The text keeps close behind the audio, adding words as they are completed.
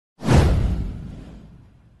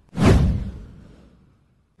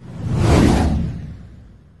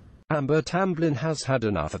Tamblyn has had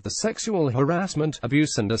enough of the sexual harassment,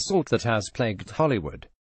 abuse and assault that has plagued Hollywood.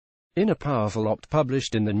 In a powerful op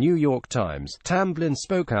published in the New York Times, Tamblyn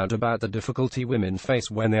spoke out about the difficulty women face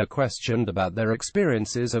when they are questioned about their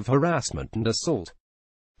experiences of harassment and assault.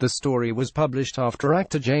 The story was published after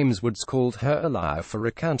actor James Woods called her a liar for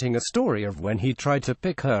recounting a story of when he tried to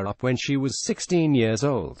pick her up when she was 16 years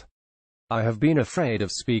old. "I have been afraid of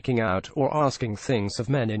speaking out, or asking things of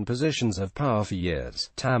men in positions of power for years,"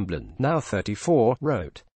 Tamblyn, now 34,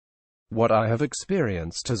 wrote. "What I have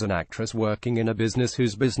experienced as an actress working in a business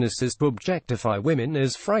whose business is to objectify women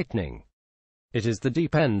is frightening. It is the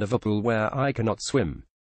deep end of a pool where I cannot swim.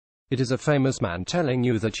 It is a famous man telling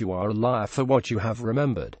you that you are a liar for what you have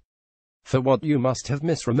remembered. For what you must have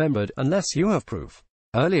misremembered, unless you have proof."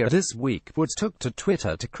 Earlier this week, Woods took to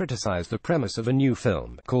Twitter to criticize the premise of a new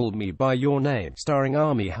film, Call Me By Your Name, starring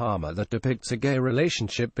Armie Hammer, that depicts a gay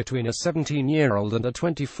relationship between a 17-year-old and a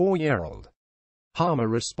 24-year-old. Hammer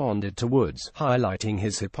responded to Woods, highlighting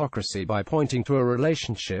his hypocrisy by pointing to a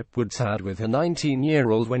relationship Woods had with a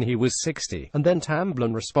 19-year-old when he was 60, and then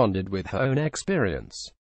Tamblyn responded with her own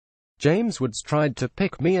experience. "James Woods tried to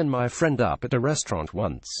pick me and my friend up at a restaurant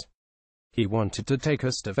once. He wanted to take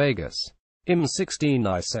us to Vegas. I'm 16,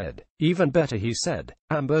 I said. Even better, he said."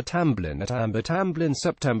 Tamblyn at Tamblyn,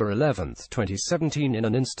 September 11, 2017. "In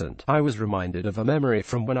an instant, I was reminded of a memory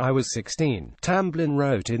from when I was 16, Tamblyn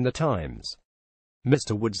wrote in the Times.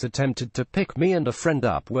 Mr. Woods attempted to pick me and a friend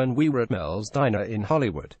up when we were at Mel's Diner in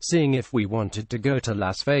Hollywood, seeing if we wanted to go to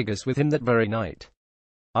Las Vegas with him that very night.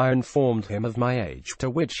 I informed him of my age, to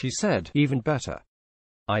which he said, even better.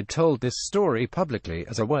 I told this story publicly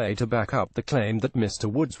as a way to back up the claim that Mr.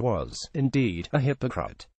 Woods was, indeed, a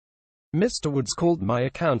hypocrite. Mr. Woods called my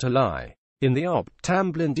account a lie." In the op,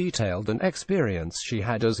 Tamblyn detailed an experience she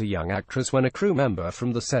had as a young actress when a crew member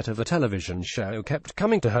from the set of a television show kept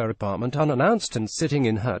coming to her apartment unannounced and sitting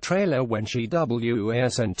in her trailer when she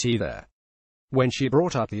wasn't there. When she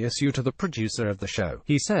brought up the issue to the producer of the show,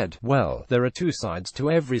 he said, "Well, there are two sides to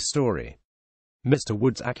every story. Mr.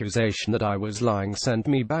 Woods' accusation that I was lying sent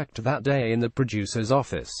me back to that day in the producer's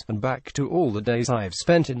office, and back to all the days I've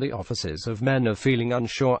spent in the offices of men of feeling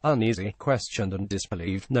unsure, uneasy, questioned and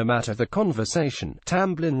disbelieved, no matter the conversation,"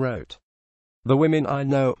 Tamblyn wrote. "The women I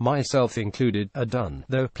know, myself included, are done,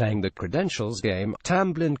 though, playing the credentials game,"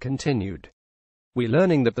 Tamblyn continued. "We're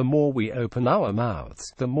learning that the more we open our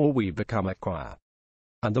mouths, the more we become a choir.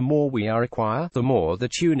 And the more we are a choir, the more the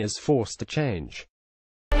tune is forced to change.